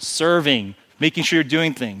 Bible, serving, making sure you're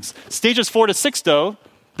doing things. Stages 4 to 6, though,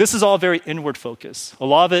 this is all very inward focused. A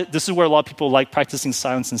lot of it, this is where a lot of people like practicing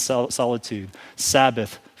silence and solitude,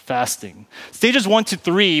 Sabbath, fasting. Stages 1 to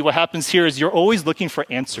 3, what happens here is you're always looking for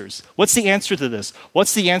answers. What's the answer to this?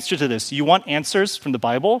 What's the answer to this? You want answers from the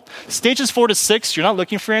Bible? Stages 4 to 6, you're not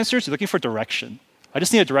looking for answers, you're looking for direction. I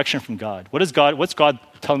just need a direction from God. What's God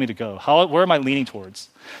telling me to go? Where am I leaning towards?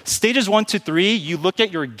 Stages 1 to 3, you look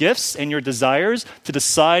at your gifts and your desires to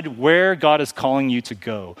decide where God is calling you to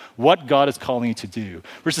go, what God is calling you to do.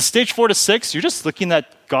 Versus stage 4 to 6, you're just looking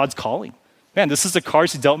at God's calling. Man, this is the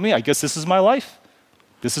cards He dealt me. I guess this is my life.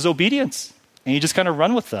 This is obedience. And you just kind of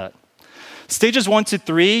run with that. Stages 1 to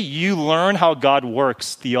 3, you learn how God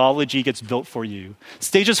works. Theology gets built for you.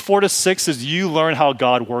 Stages 4 to 6 is you learn how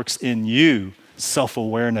God works in you.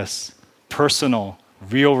 Self-awareness, personal,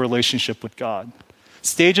 real relationship with God.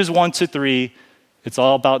 Stages 1 to 3, it's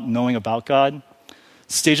all about knowing about God.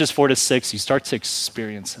 Stages 4 to 6, you start to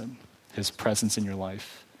experience Him, His presence in your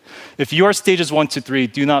life. If you are stages 1 to 3,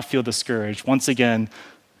 do not feel discouraged. Once again,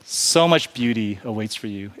 so much beauty awaits for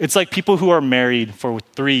you. It's like people who are married for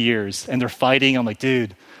 3 years and they're fighting. I'm like,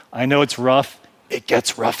 dude, I know it's rough. It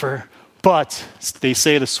gets rougher. But they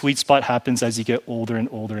say the sweet spot happens as you get older and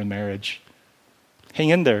older in marriage. Hang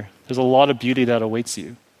in there. There's a lot of beauty that awaits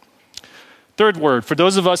you. Third word, for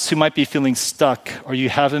those of us who might be feeling stuck or you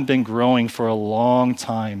haven't been growing for a long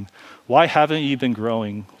time, why haven't you been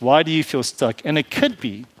growing? Why do you feel stuck? And it could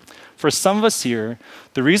be, for some of us here,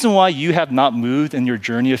 the reason why you have not moved in your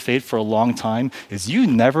journey of faith for a long time is you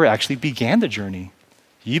never actually began the journey.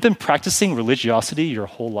 You've been practicing religiosity your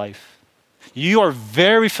whole life. You are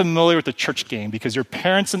very familiar with the church game because your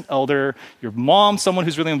parents an elder, your mom someone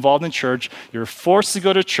who's really involved in church, you're forced to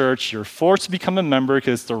go to church, you're forced to become a member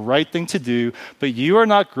because it's the right thing to do, but you are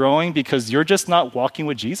not growing because you're just not walking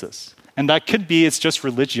with Jesus. And that could be it's just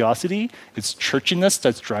religiosity, it's churchiness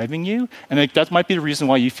that's driving you, and that might be the reason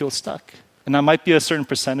why you feel stuck. And that might be a certain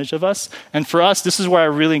percentage of us. And for us, this is where I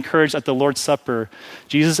really encourage at the Lord's Supper,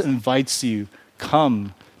 Jesus invites you,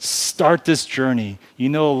 come, start this journey. You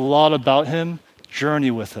know a lot about Him, journey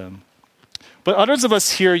with Him. But others of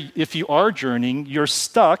us here, if you are journeying, you're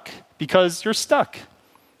stuck because you're stuck.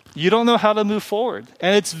 You don't know how to move forward.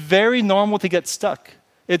 And it's very normal to get stuck.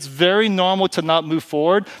 It's very normal to not move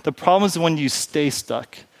forward. The problem is when you stay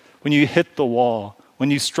stuck, when you hit the wall, when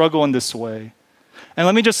you struggle in this way. And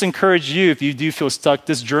let me just encourage you, if you do feel stuck,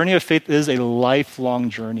 this journey of faith is a lifelong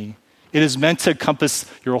journey. It is meant to encompass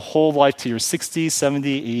your whole life to your 60s,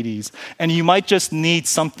 70s, 80s. And you might just need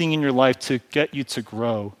something in your life to get you to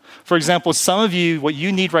grow. For example, some of you, what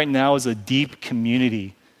you need right now is a deep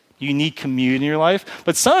community. You need community in your life.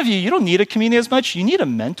 But some of you, you don't need a community as much. You need a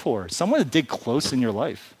mentor, someone to dig close in your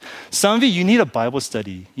life. Some of you, you need a Bible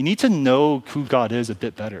study. You need to know who God is a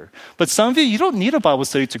bit better. But some of you, you don't need a Bible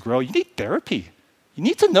study to grow. You need therapy. You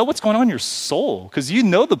need to know what's going on in your soul because you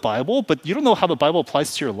know the Bible, but you don't know how the Bible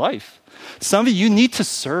applies to your life. Some of you need to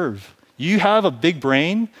serve. You have a big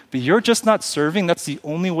brain, but you're just not serving. That's the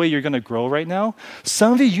only way you're going to grow right now.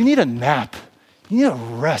 Some of you need a nap. You need a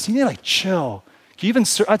rest. You need to chill.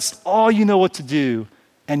 That's all you know what to do,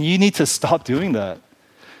 and you need to stop doing that.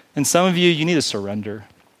 And some of you need to surrender.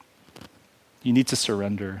 You need to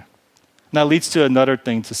surrender. And that leads to another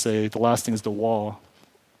thing to say. The last thing is the wall.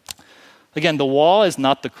 Again, the wall is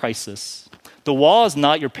not the crisis. The wall is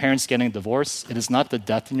not your parents getting a divorce. It is not the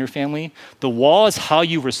death in your family. The wall is how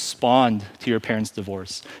you respond to your parents'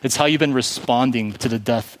 divorce. It's how you've been responding to the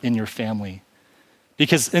death in your family.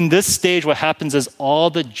 Because in this stage, what happens is all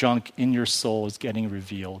the junk in your soul is getting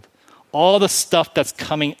revealed. All the stuff that's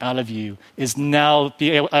coming out of you is now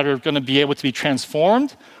either going to be able to be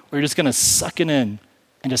transformed, or you're just going to suck it in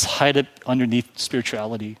and just hide it underneath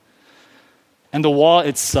spirituality. And the wall,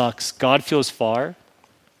 it sucks. God feels far.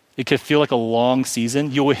 It could feel like a long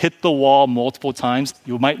season. You will hit the wall multiple times.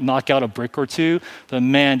 You might knock out a brick or two, but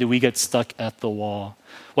man, do we get stuck at the wall.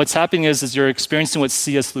 What's happening is you're experiencing what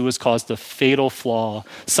C.S. Lewis calls the fatal flaw.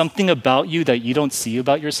 Something about you that you don't see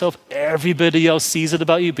about yourself. Everybody else sees it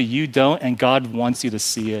about you, but you don't, and God wants you to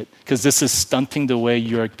see it because this is stunting the way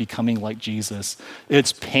you're becoming like Jesus.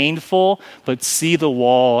 It's painful, but see the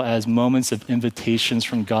wall as moments of invitations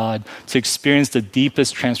from God to experience the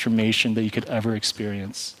deepest transformation that you could ever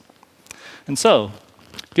experience. And so,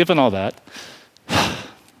 given all that,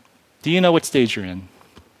 do you know what stage you're in?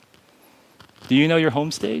 Do you know your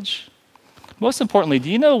home stage? most importantly, do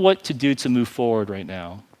you know what to do to move forward right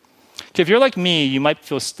now? Okay, if you're like me, you might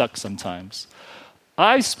feel stuck sometimes.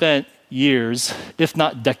 I've spent years, if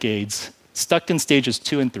not decades, stuck in stages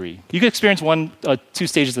 2 and 3. You could experience two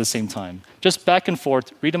stages at the same time. Just back and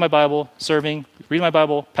forth, reading my Bible, serving, reading my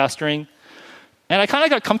Bible, pastoring. And I kind of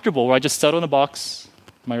got comfortable where I just settled in a box,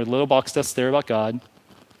 my little box that's there about God.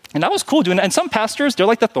 And that was cool doing that. And some pastors, they're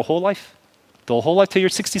like that the whole life. The whole life till you're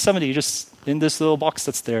 60, 70, you're just in this little box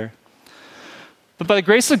that's there. But by the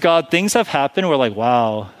grace of God, things have happened where like,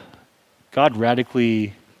 wow, God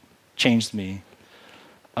radically changed me.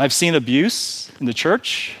 I've seen abuse in the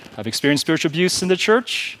church. I've experienced spiritual abuse in the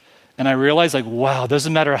church. And I realized like, wow,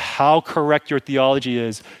 doesn't matter how correct your theology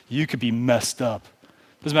is, you could be messed up.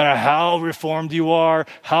 Doesn't matter how reformed you are,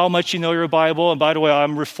 how much you know your Bible. And by the way,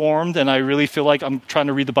 I'm reformed and I really feel like I'm trying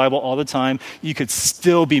to read the Bible all the time. You could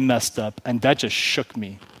still be messed up. And that just shook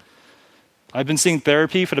me. I've been seeing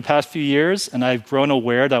therapy for the past few years and I've grown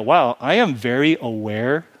aware that, wow, I am very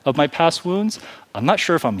aware of my past wounds. I'm not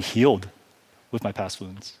sure if I'm healed with my past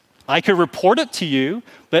wounds. I could report it to you,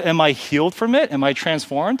 but am I healed from it? Am I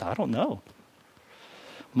transformed? I don't know.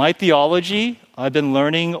 My theology, I've been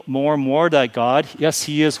learning more and more that God, yes,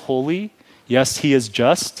 He is holy. Yes, He is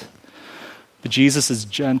just. But Jesus is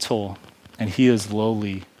gentle and He is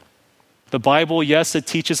lowly. The Bible, yes, it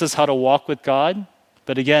teaches us how to walk with God.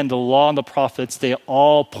 But again, the law and the prophets, they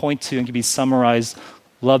all point to and can be summarized.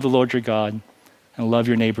 Love the Lord your God and love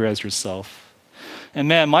your neighbor as yourself. And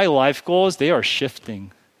man, my life goals, they are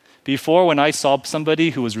shifting. Before, when I saw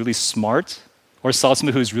somebody who was really smart or saw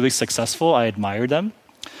somebody who was really successful, I admired them.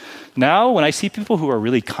 Now, when I see people who are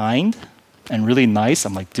really kind and really nice,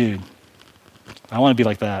 I'm like, dude, I want to be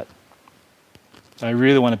like that. I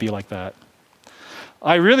really want to be like that.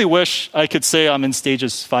 I really wish I could say I'm in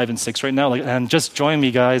stages 5 and 6 right now. And just join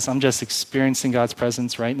me, guys. I'm just experiencing God's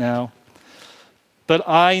presence right now. But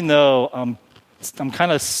I know I'm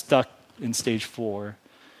kind of stuck in stage 4.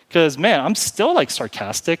 Because, man, I'm still like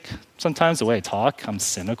sarcastic sometimes the way I talk. I'm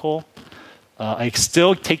cynical. I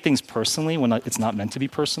still take things personally when it's not meant to be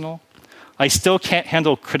personal. I still can't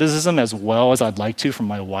handle criticism as well as I'd like to from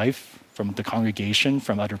my wife, from the congregation,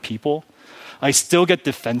 from other people. I still get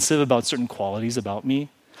defensive about certain qualities about me.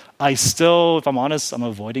 I still, if I'm honest, I'm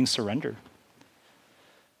avoiding surrender.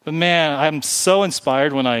 But man, I'm so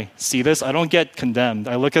inspired when I see this. I don't get condemned.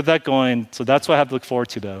 I look at that going, so that's what I have to look forward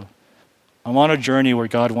to though. I'm on a journey where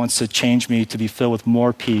God wants to change me to be filled with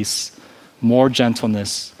more peace, more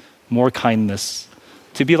gentleness, more kindness,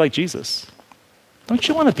 to be like Jesus. Don't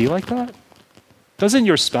you want to be like that? Doesn't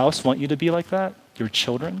your spouse want you to be like that? Your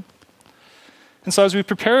children? And so as we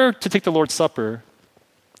prepare to take the Lord's Supper,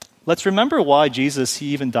 let's remember why Jesus, He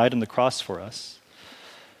even died on the cross for us.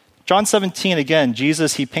 John 17, again,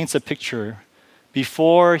 Jesus, He paints a picture.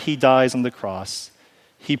 Before He dies on the cross,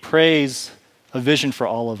 He prays a vision for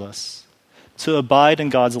all of us, to abide in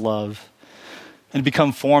God's love and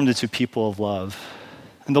become formed into people of love.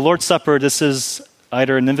 And the Lord's Supper, this is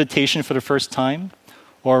either an invitation for the first time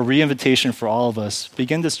or a re-invitation for all of us.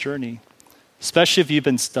 Begin this journey, especially if you've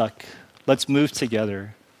been stuck. Let's move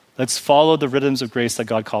together. Let's follow the rhythms of grace that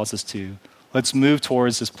God calls us to. Let's move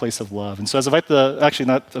towards this place of love. And so as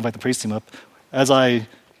not invite the praise team up, as I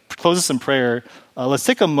close this in prayer, let's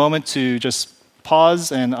take a moment to just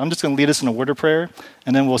pause, and I'm just going to lead us in a word of prayer,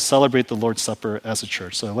 and then we'll celebrate the Lord's Supper as a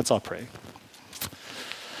church. So let's all pray.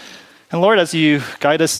 And Lord, as you guide us